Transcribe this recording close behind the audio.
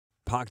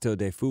Pacto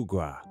de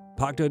Fuga.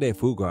 Pacto de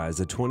Fuga is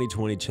a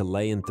 2020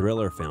 Chilean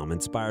thriller film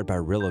inspired by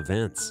real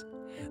events.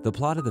 The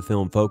plot of the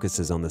film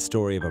focuses on the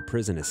story of a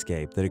prison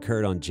escape that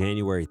occurred on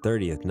January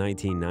 30th,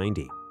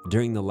 1990.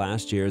 During the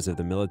last years of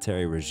the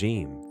military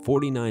regime,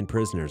 49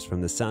 prisoners from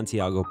the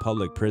Santiago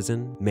Public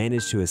Prison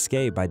managed to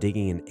escape by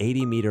digging an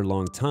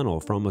 80-meter-long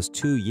tunnel for almost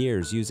 2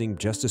 years using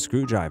just a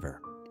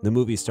screwdriver. The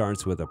movie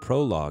starts with a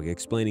prologue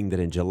explaining that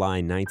in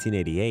July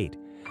 1988,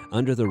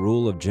 under the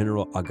rule of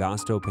General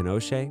Augusto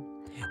Pinochet,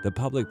 the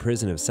public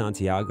prison of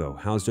Santiago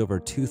housed over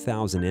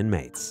 2,000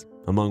 inmates.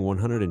 Among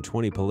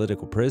 120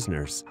 political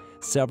prisoners,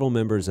 several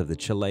members of the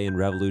Chilean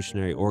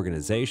Revolutionary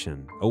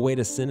Organization await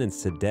a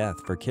sentence to death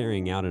for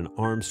carrying out an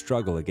armed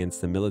struggle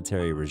against the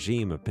military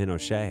regime of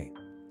Pinochet.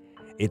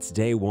 It's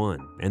day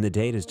one, and the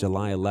date is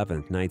July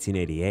 11,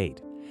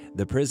 1988.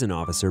 The prison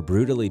officer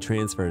brutally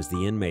transfers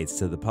the inmates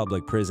to the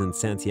public prison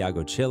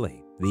Santiago,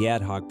 Chile. The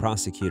ad hoc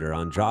prosecutor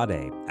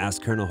Andrade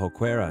asks Colonel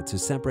Joquera to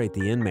separate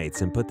the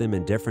inmates and put them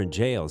in different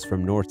jails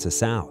from north to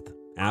south.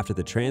 After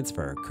the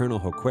transfer, Colonel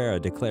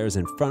Joquera declares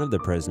in front of the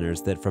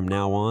prisoners that from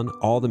now on,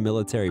 all the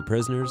military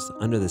prisoners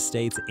under the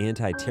state's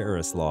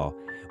anti-terrorist law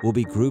will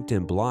be grouped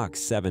in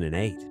blocks 7 and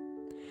 8.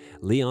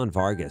 Leon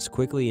Vargas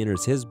quickly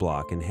enters his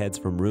block and heads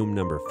from room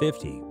number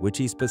 50, which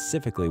he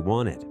specifically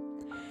wanted.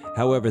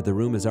 However, the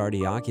room is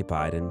already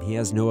occupied and he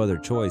has no other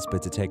choice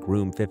but to take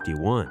room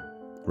 51.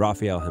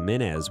 Rafael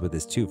Jimenez with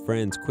his two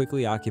friends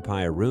quickly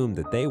occupy a room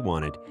that they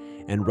wanted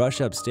and rush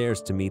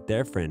upstairs to meet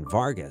their friend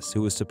Vargas,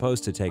 who was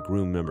supposed to take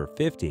room number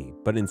 50,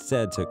 but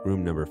instead took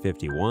room number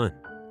 51.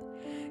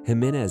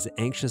 Jimenez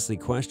anxiously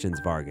questions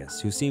Vargas,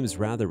 who seems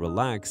rather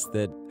relaxed,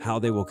 that how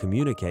they will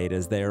communicate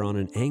as they are on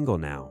an angle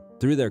now.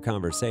 Through their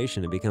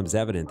conversation, it becomes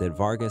evident that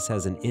Vargas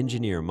has an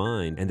engineer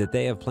mind and that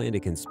they have planned a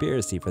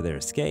conspiracy for their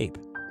escape.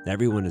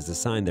 Everyone is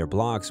assigned their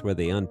blocks where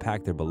they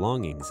unpack their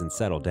belongings and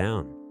settle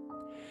down.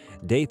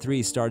 Day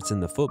 3 starts in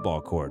the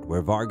football court,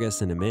 where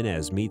Vargas and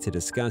Jimenez meet to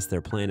discuss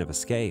their plan of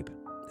escape.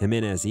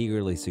 Jimenez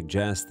eagerly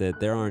suggests that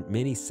there aren't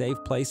many safe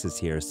places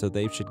here, so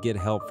they should get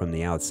help from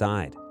the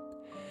outside.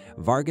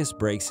 Vargas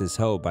breaks his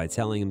hope by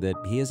telling him that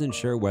he isn't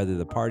sure whether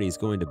the party is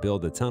going to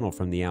build the tunnel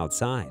from the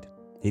outside.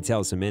 He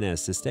tells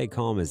Jimenez to stay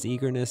calm as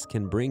eagerness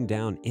can bring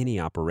down any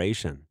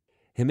operation.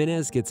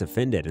 Jimenez gets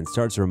offended and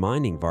starts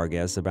reminding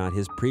Vargas about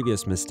his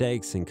previous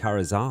mistakes in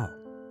Carrizal.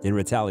 In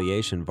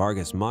retaliation,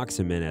 Vargas mocks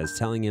Jimenez,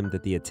 telling him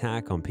that the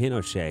attack on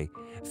Pinochet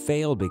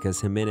failed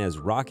because Jimenez's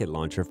rocket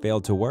launcher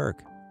failed to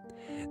work.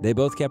 They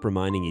both kept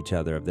reminding each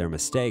other of their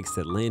mistakes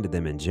that landed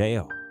them in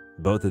jail.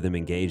 Both of them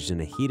engaged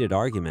in a heated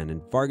argument,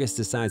 and Vargas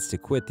decides to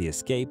quit the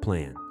escape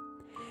plan.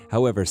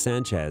 However,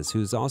 Sanchez,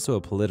 who's also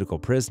a political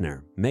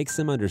prisoner, makes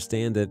them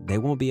understand that they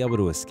won't be able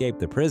to escape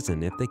the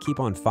prison if they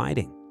keep on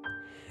fighting.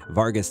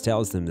 Vargas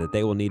tells them that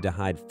they will need to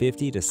hide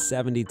 50 to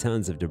 70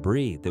 tons of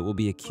debris that will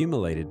be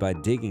accumulated by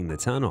digging the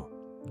tunnel.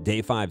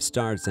 Day 5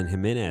 starts and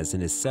Jimenez in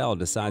his cell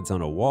decides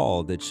on a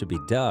wall that should be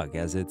dug,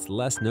 as it's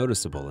less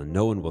noticeable and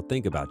no one will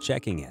think about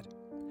checking it.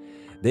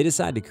 They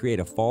decide to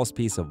create a false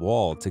piece of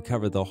wall to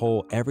cover the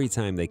hole every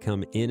time they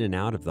come in and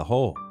out of the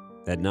hole.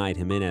 At night,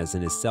 Jimenez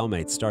and his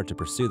cellmates start to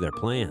pursue their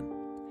plan.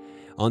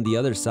 On the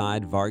other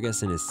side,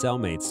 Vargas and his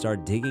cellmates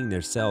start digging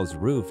their cell's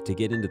roof to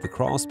get into the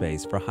crawl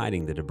space for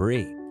hiding the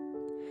debris.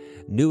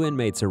 New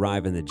inmates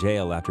arrive in the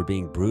jail after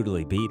being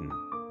brutally beaten.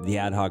 The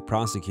ad hoc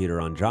prosecutor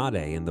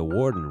Andrade and the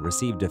warden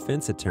receive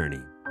defense attorney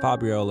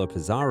Fabiola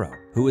Pizarro,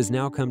 who has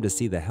now come to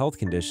see the health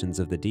conditions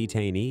of the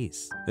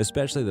detainees,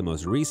 especially the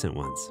most recent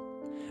ones.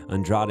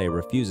 Andrade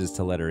refuses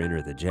to let her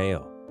enter the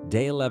jail.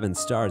 Day 11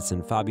 starts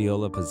and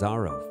Fabiola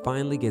Pizarro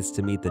finally gets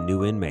to meet the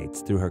new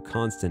inmates through her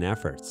constant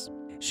efforts.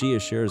 She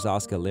assures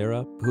Oscar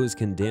Lira, who is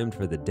condemned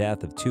for the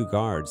death of 2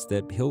 guards,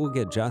 that he will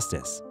get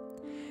justice.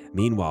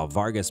 Meanwhile,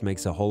 Vargas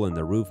makes a hole in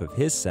the roof of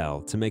his cell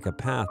to make a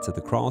path to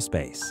the crawl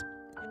space.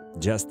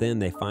 Just then,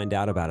 they find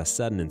out about a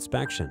sudden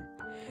inspection,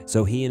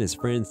 so he and his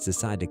friends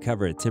decide to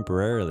cover it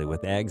temporarily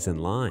with eggs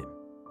and lime.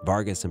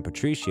 Vargas and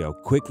Patricio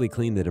quickly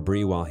clean the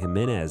debris while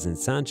Jimenez and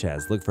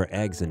Sanchez look for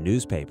eggs and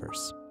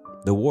newspapers.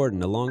 The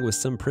warden, along with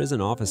some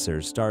prison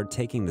officers, start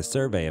taking the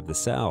survey of the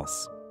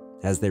cells.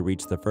 As they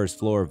reach the first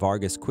floor,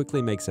 Vargas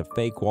quickly makes a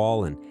fake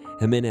wall and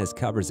Jimenez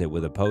covers it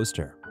with a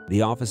poster.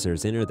 The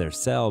officers enter their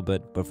cell,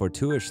 but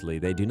fortuitously,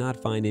 they do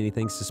not find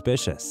anything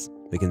suspicious.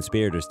 The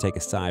conspirators take a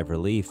sigh of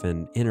relief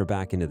and enter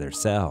back into their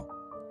cell.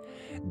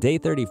 Day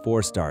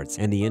 34 starts,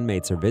 and the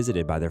inmates are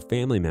visited by their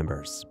family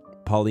members.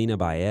 Paulina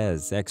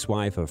Baez,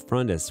 ex-wife of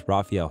Frundis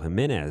Rafael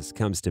Jimenez,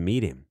 comes to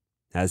meet him.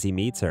 As he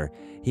meets her,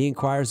 he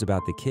inquires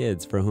about the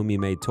kids for whom he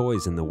made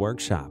toys in the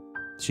workshop.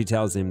 She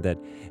tells him that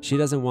she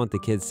doesn't want the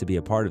kids to be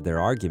a part of their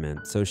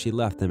argument, so she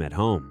left them at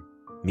home.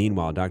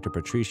 Meanwhile, Dr.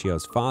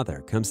 Patricio's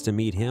father comes to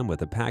meet him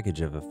with a package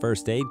of a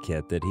first aid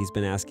kit that he's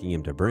been asking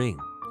him to bring.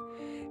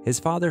 His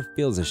father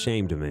feels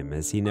ashamed of him,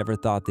 as he never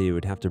thought that he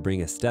would have to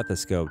bring a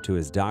stethoscope to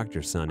his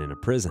doctor's son in a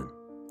prison.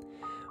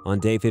 On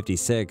day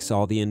 56,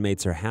 all the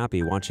inmates are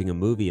happy watching a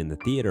movie in the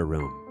theater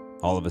room.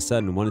 All of a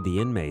sudden, one of the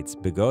inmates,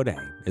 Bigode,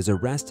 is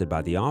arrested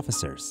by the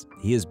officers.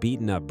 He is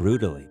beaten up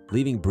brutally,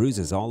 leaving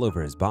bruises all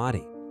over his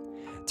body.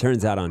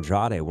 Turns out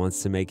Andrade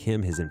wants to make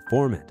him his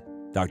informant.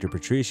 Dr.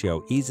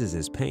 Patricio eases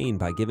his pain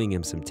by giving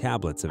him some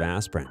tablets of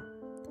aspirin.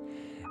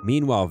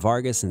 Meanwhile,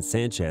 Vargas and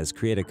Sanchez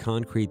create a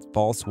concrete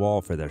false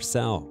wall for their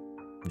cell.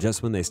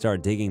 Just when they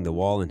start digging the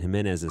wall in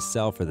Jimenez's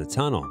cell for the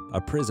tunnel, a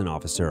prison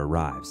officer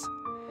arrives.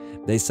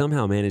 They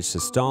somehow manage to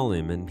stall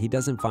him, and he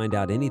doesn't find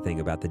out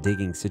anything about the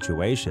digging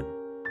situation.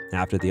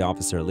 After the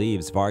officer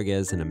leaves,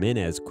 Vargas and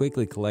Jimenez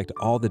quickly collect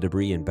all the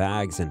debris in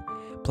bags and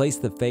place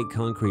the fake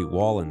concrete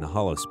wall in the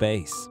hollow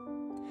space.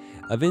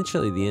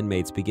 Eventually, the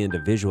inmates begin to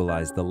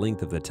visualize the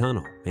length of the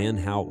tunnel and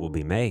how it will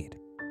be made.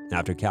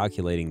 After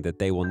calculating that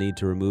they will need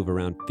to remove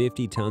around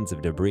 50 tons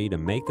of debris to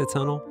make the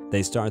tunnel,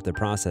 they start the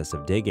process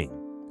of digging.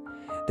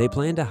 They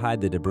plan to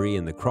hide the debris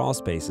in the crawl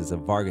spaces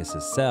of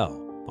Vargas's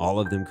cell. All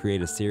of them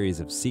create a series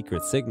of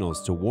secret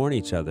signals to warn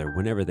each other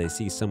whenever they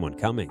see someone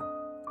coming.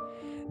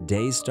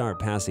 Days start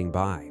passing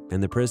by,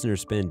 and the prisoners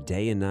spend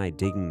day and night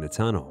digging the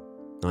tunnel.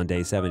 On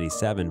day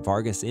 77,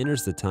 Vargas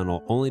enters the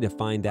tunnel only to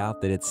find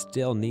out that it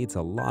still needs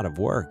a lot of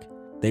work.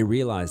 They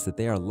realize that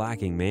they are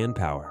lacking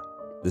manpower.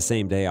 The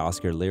same day,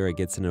 Oscar Lira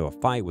gets into a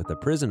fight with the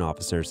prison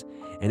officers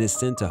and is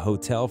sent to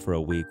hotel for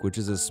a week, which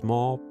is a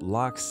small,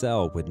 locked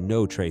cell with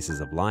no traces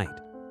of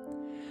light.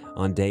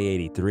 On day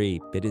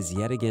 83, it is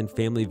yet again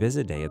family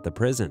visit day at the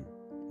prison.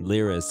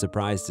 Lira is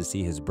surprised to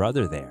see his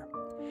brother there.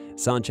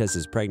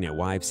 Sanchez's pregnant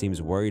wife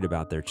seems worried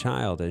about their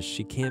child as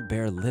she can't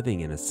bear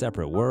living in a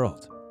separate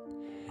world.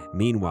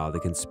 Meanwhile, the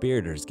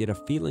conspirators get a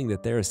feeling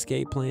that their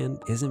escape plan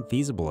isn't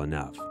feasible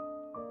enough.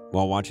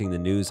 While watching the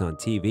news on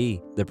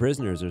TV, the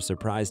prisoners are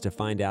surprised to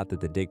find out that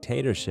the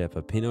dictatorship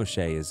of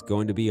Pinochet is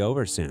going to be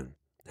over soon.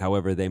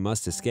 However, they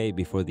must escape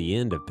before the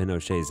end of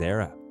Pinochet's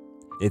era.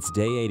 It's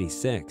day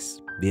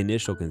 86. The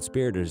initial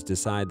conspirators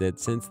decide that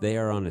since they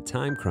are on a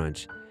time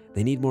crunch,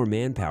 they need more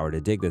manpower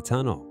to dig the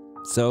tunnel.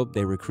 So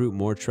they recruit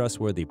more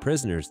trustworthy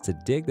prisoners to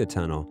dig the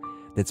tunnel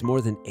that's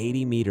more than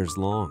 80 meters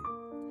long.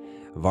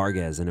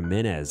 Vargas and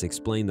Jimenez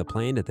explain the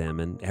plan to them,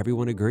 and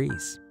everyone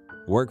agrees.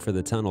 Work for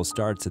the tunnel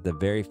starts at the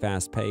very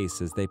fast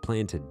pace as they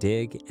plan to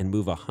dig and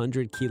move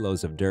 100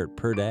 kilos of dirt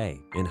per day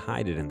and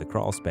hide it in the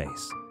crawl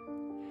space.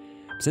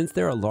 Since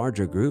they're a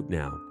larger group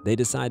now, they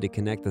decide to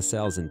connect the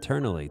cells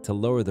internally to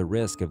lower the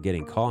risk of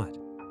getting caught.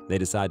 They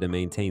decide to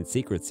maintain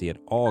secrecy at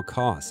all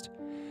costs,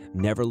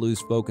 never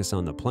lose focus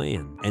on the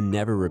plan, and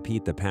never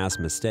repeat the past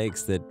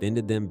mistakes that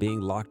ended them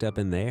being locked up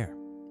in there.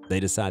 They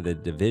decide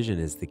that division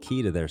is the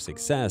key to their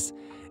success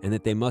and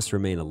that they must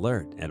remain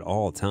alert at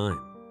all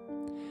times.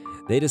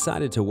 They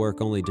decided to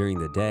work only during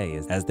the day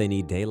as they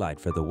need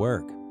daylight for the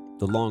work.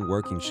 The long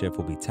working shift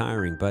will be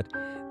tiring, but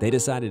they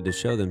decided to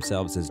show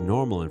themselves as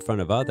normal in front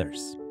of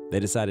others. They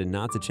decided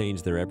not to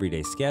change their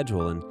everyday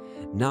schedule and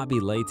not be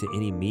late to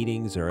any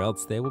meetings, or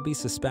else they will be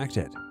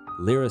suspected.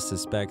 Lira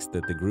suspects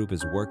that the group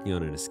is working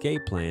on an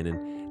escape plan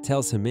and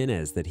tells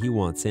Jimenez that he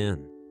wants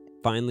in.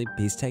 Finally,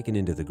 he's taken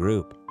into the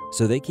group.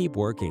 So they keep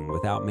working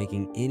without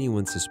making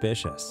anyone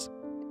suspicious.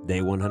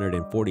 Day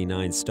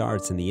 149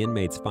 starts, and the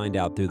inmates find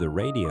out through the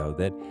radio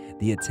that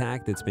the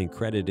attack that's been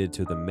credited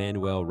to the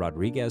Manuel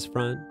Rodriguez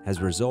front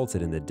has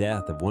resulted in the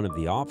death of one of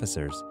the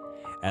officers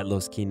at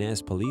Los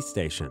Quines police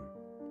station.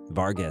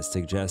 Vargas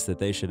suggests that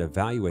they should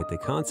evaluate the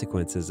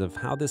consequences of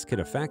how this could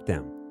affect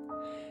them.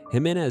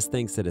 Jimenez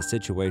thinks that a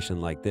situation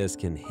like this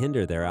can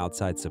hinder their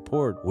outside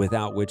support,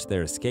 without which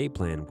their escape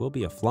plan will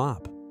be a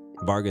flop.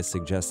 Vargas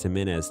suggests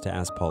Jimenez to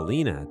ask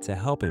Paulina to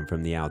help him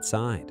from the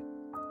outside.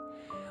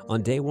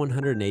 On day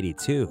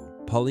 182,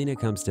 Paulina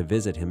comes to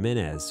visit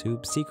Jimenez, who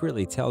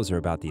secretly tells her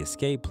about the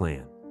escape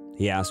plan.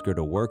 He asks her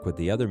to work with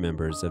the other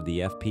members of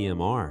the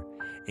FPMR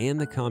and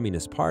the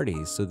Communist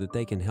Party so that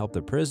they can help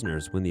the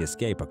prisoners when the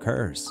escape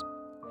occurs.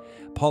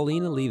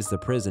 Paulina leaves the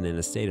prison in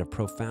a state of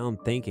profound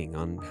thinking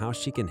on how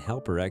she can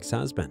help her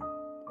ex-husband.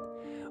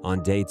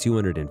 On day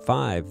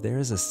 205, there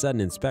is a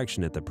sudden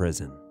inspection at the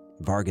prison.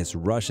 Vargas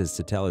rushes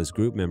to tell his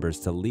group members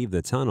to leave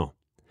the tunnel.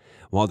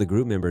 While the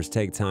group members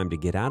take time to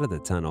get out of the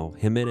tunnel,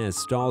 Jimenez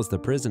stalls the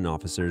prison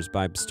officers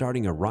by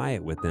starting a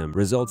riot with them,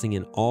 resulting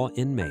in all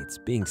inmates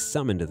being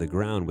summoned to the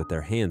ground with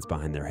their hands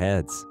behind their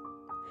heads.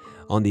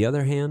 On the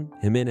other hand,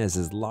 Jimenez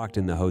is locked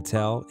in the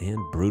hotel and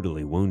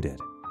brutally wounded.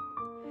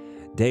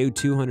 Day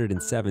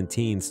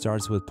 217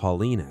 starts with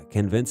Paulina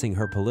convincing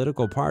her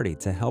political party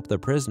to help the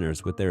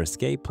prisoners with their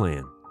escape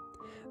plan.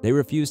 They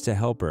refuse to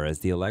help her as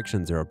the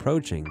elections are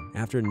approaching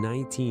after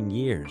 19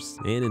 years,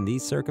 and in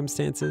these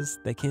circumstances,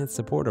 they can't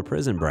support a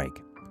prison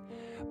break.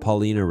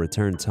 Paulina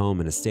returns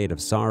home in a state of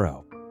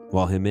sorrow.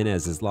 While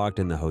Jimenez is locked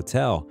in the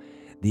hotel,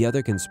 the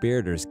other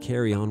conspirators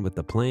carry on with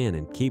the plan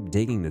and keep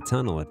digging the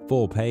tunnel at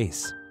full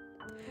pace.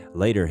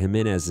 Later,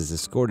 Jimenez is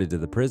escorted to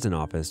the prison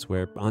office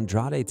where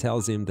Andrade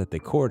tells him that the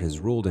court has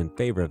ruled in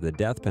favor of the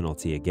death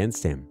penalty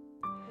against him.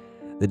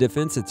 The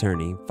defense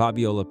attorney,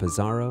 Fabiola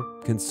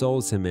Pizarro,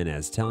 consoles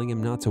Jimenez, telling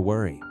him not to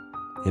worry.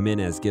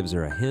 Jimenez gives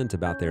her a hint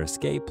about their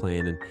escape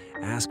plan and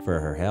asks for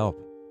her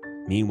help.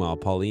 Meanwhile,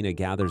 Paulina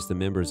gathers the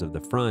members of the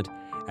front,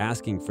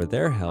 asking for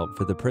their help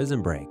for the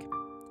prison break.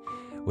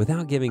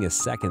 Without giving a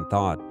second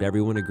thought,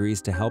 everyone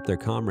agrees to help their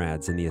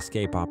comrades in the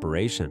escape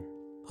operation.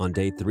 On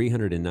day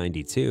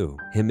 392,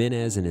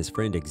 Jimenez and his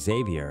friend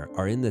Xavier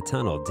are in the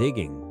tunnel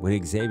digging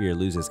when Xavier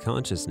loses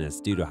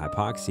consciousness due to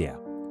hypoxia.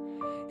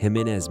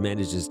 Jimenez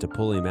manages to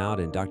pull him out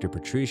and Dr.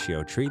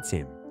 Patricio treats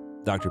him.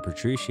 Dr.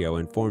 Patricio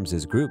informs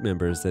his group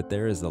members that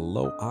there is a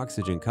low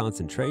oxygen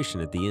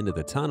concentration at the end of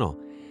the tunnel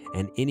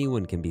and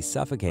anyone can be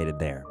suffocated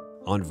there.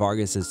 On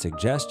Vargas's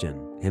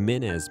suggestion,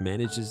 Jimenez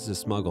manages to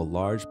smuggle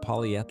large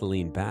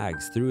polyethylene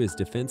bags through his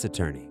defense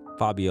attorney,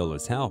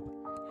 Fabiola's help.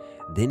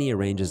 Then he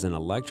arranges an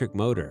electric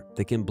motor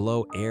that can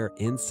blow air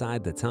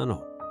inside the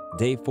tunnel.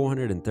 Day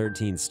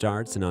 413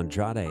 starts and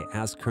Andrade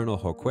asks Colonel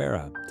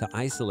Jorquera to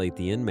isolate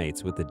the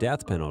inmates with the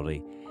death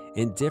penalty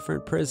in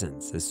different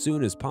prisons as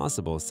soon as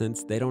possible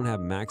since they don't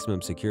have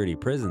maximum security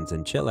prisons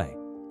in Chile.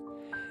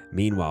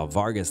 Meanwhile,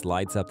 Vargas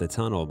lights up the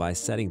tunnel by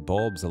setting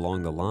bulbs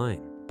along the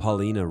line.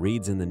 Paulina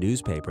reads in the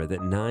newspaper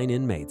that 9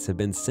 inmates have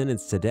been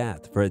sentenced to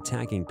death for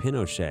attacking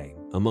Pinochet,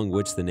 among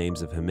which the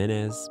names of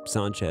Jimenez,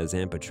 Sanchez,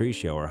 and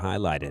Patricio are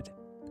highlighted.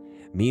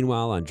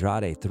 Meanwhile,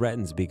 Andrade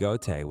threatens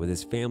Bigote with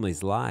his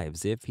family's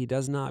lives if he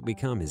does not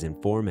become his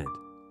informant.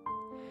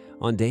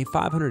 On day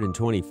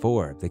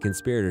 524, the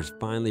conspirators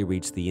finally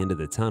reach the end of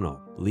the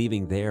tunnel,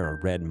 leaving there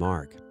a red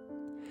mark.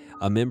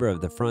 A member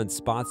of the front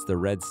spots the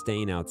red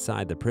stain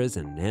outside the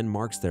prison and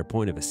marks their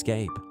point of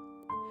escape.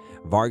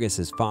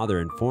 Vargas's father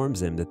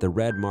informs him that the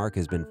red mark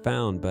has been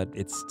found, but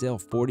it's still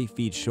 40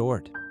 feet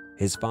short.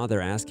 His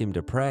father asks him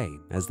to pray,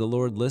 as the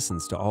Lord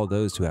listens to all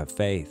those who have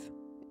faith.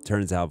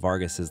 Turns out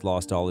Vargas has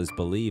lost all his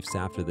beliefs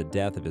after the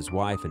death of his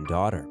wife and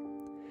daughter.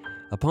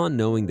 Upon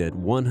knowing that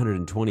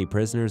 120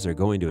 prisoners are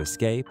going to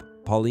escape,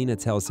 Paulina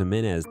tells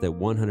Jimenez that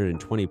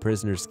 120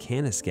 prisoners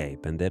can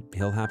escape and that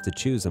he'll have to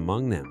choose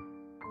among them.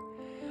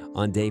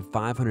 On day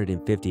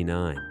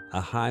 559,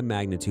 a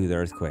high-magnitude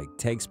earthquake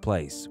takes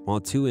place while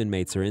 2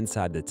 inmates are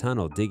inside the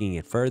tunnel digging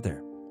it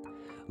further.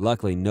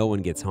 Luckily, no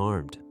one gets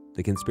harmed.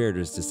 The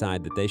conspirators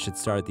decide that they should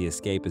start the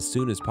escape as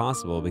soon as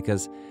possible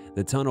because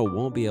the tunnel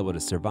won't be able to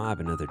survive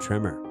another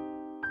tremor.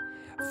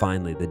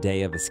 Finally, the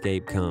day of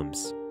escape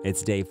comes.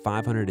 It's day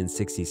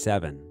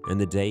 567,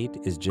 and the date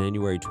is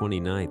January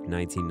 29,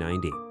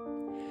 1990.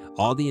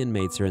 All the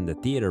inmates are in the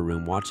theater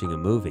room watching a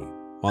movie.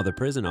 While the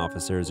prison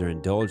officers are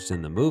indulged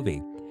in the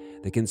movie,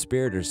 the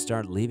conspirators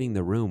start leaving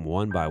the room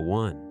one by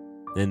one.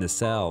 In the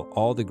cell,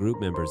 all the group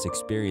members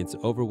experience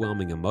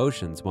overwhelming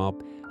emotions while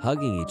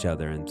hugging each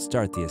other and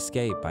start the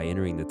escape by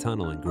entering the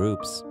tunnel in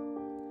groups.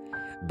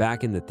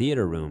 Back in the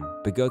theater room,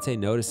 Bigote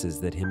notices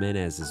that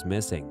Jimenez is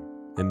missing.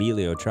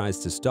 Emilio tries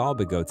to stall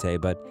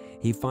Bigote, but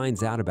he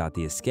finds out about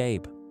the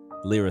escape.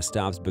 Lira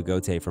stops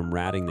Bigote from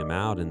ratting them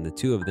out and the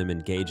 2 of them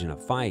engage in a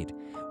fight,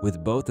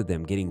 with both of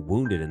them getting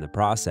wounded in the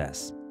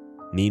process.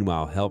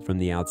 Meanwhile, help from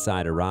the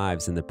outside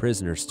arrives and the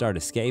prisoners start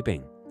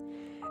escaping.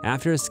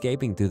 After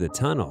escaping through the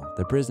tunnel,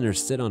 the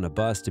prisoners sit on a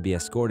bus to be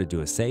escorted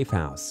to a safe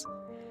house.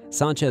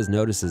 Sanchez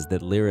notices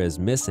that Lira is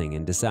missing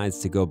and decides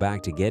to go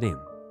back to get him.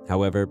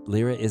 However,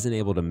 Lira isn't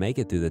able to make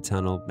it through the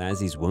tunnel as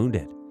he's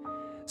wounded.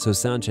 So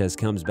Sanchez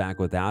comes back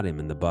without him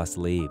and the bus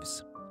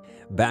leaves.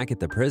 Back at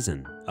the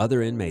prison,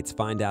 other inmates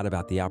find out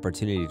about the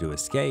opportunity to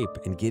escape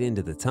and get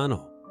into the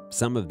tunnel.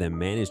 Some of them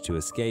manage to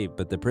escape,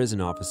 but the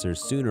prison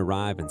officers soon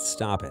arrive and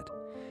stop it.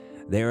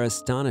 They are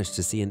astonished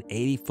to see an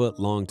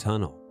 80-foot-long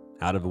tunnel.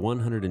 Out of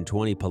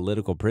 120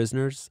 political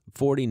prisoners,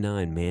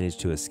 49 managed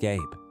to escape.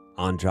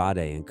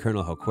 Andrade and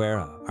Colonel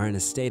Jorquera are in a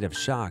state of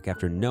shock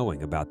after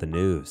knowing about the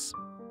news.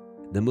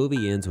 The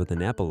movie ends with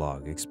an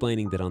epilogue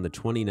explaining that on the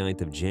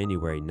 29th of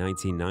January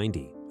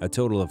 1990, a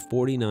total of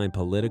 49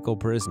 political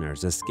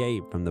prisoners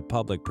escaped from the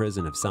public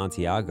prison of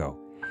Santiago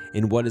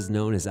in what is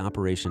known as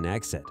Operation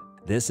Exit.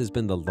 This has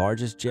been the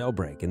largest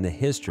jailbreak in the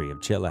history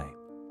of Chile.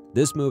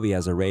 This movie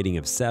has a rating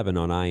of 7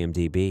 on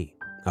IMDb.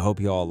 I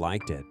hope you all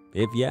liked it.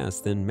 If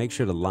yes, then make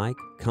sure to like,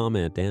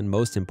 comment, and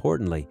most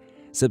importantly,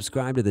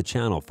 subscribe to the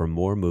channel for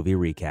more movie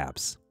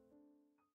recaps.